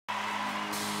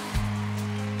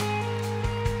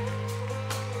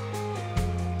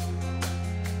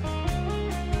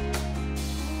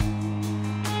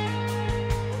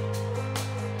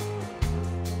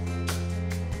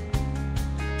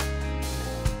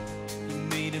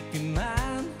up your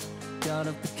mind, got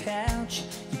off the couch,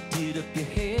 you did up your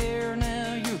hair,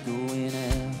 now you're going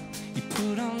out. You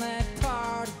put on that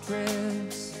party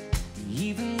dress,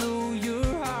 even though your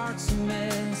heart's a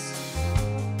mess.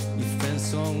 Your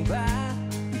friends swung by,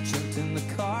 you jumped in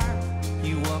the car,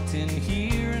 you walked in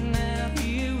here, and now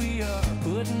here we are,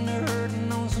 putting the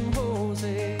hurting on some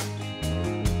Jose,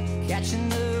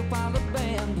 catching up while the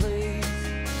band plays.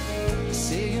 You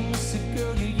say you miss the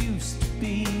girl you used to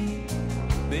be,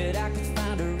 bet I could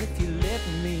find her if you let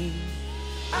me.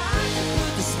 I can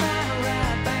put the smile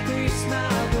right back where you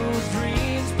smile, those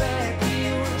dreams back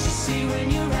here, what you see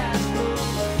when your eyes close.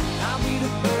 I'll be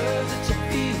the buzz that you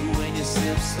feel when you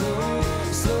sip slow,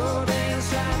 slow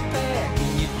dance right back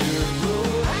in your dirt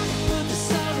road. I can put the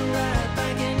sun right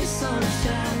back in your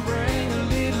sunshine, bring a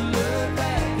little love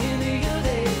back into your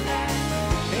late night.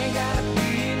 Ain't gotta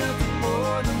be nothing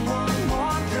more than one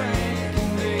more drink,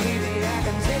 and baby, I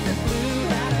can take the blue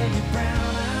out of your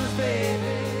brown eyes,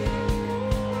 baby.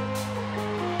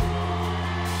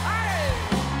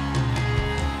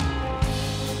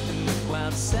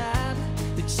 Outside,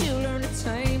 the children are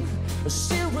tame, are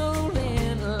still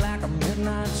rolling like a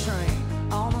midnight train,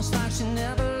 almost like she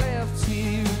never left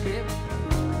you, baby.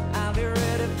 I'll be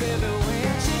ready, baby,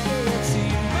 when she gets you.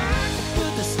 I can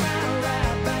put the smile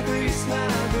right back where you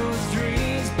smile, those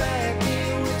dreams back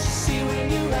in what you see when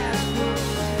your eyes close.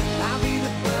 I'll be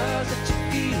the buzz that you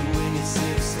feel when you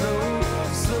sip slow,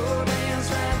 slow dance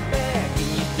right back in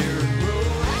your dirt road.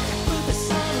 I can put the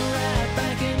sun right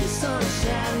back in your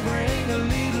sunshine, bring a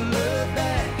little love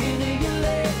back into your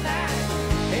late night.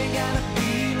 Ain't gotta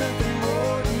be nothing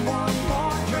more than one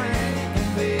more drink, and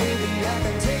baby, I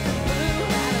can take the blue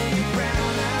out of your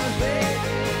brown eyes,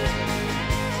 baby.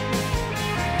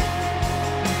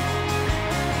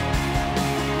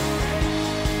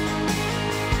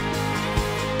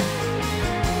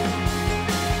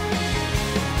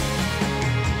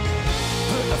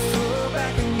 Put a foot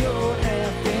back in your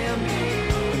half empty,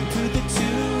 and put the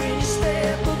two in your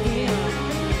step again.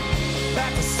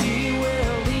 Back to see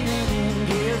where leaning in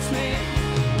gets me,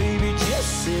 baby, just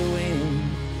say when.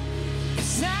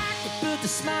 'Cause I can put the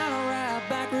smile right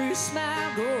back where you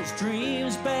smile, those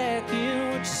dreams back in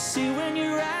what you see when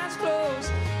your eyes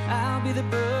close. I'll be the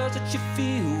buzz that you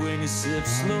feel when you sip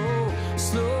slow,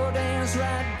 slow dance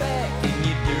right back in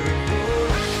your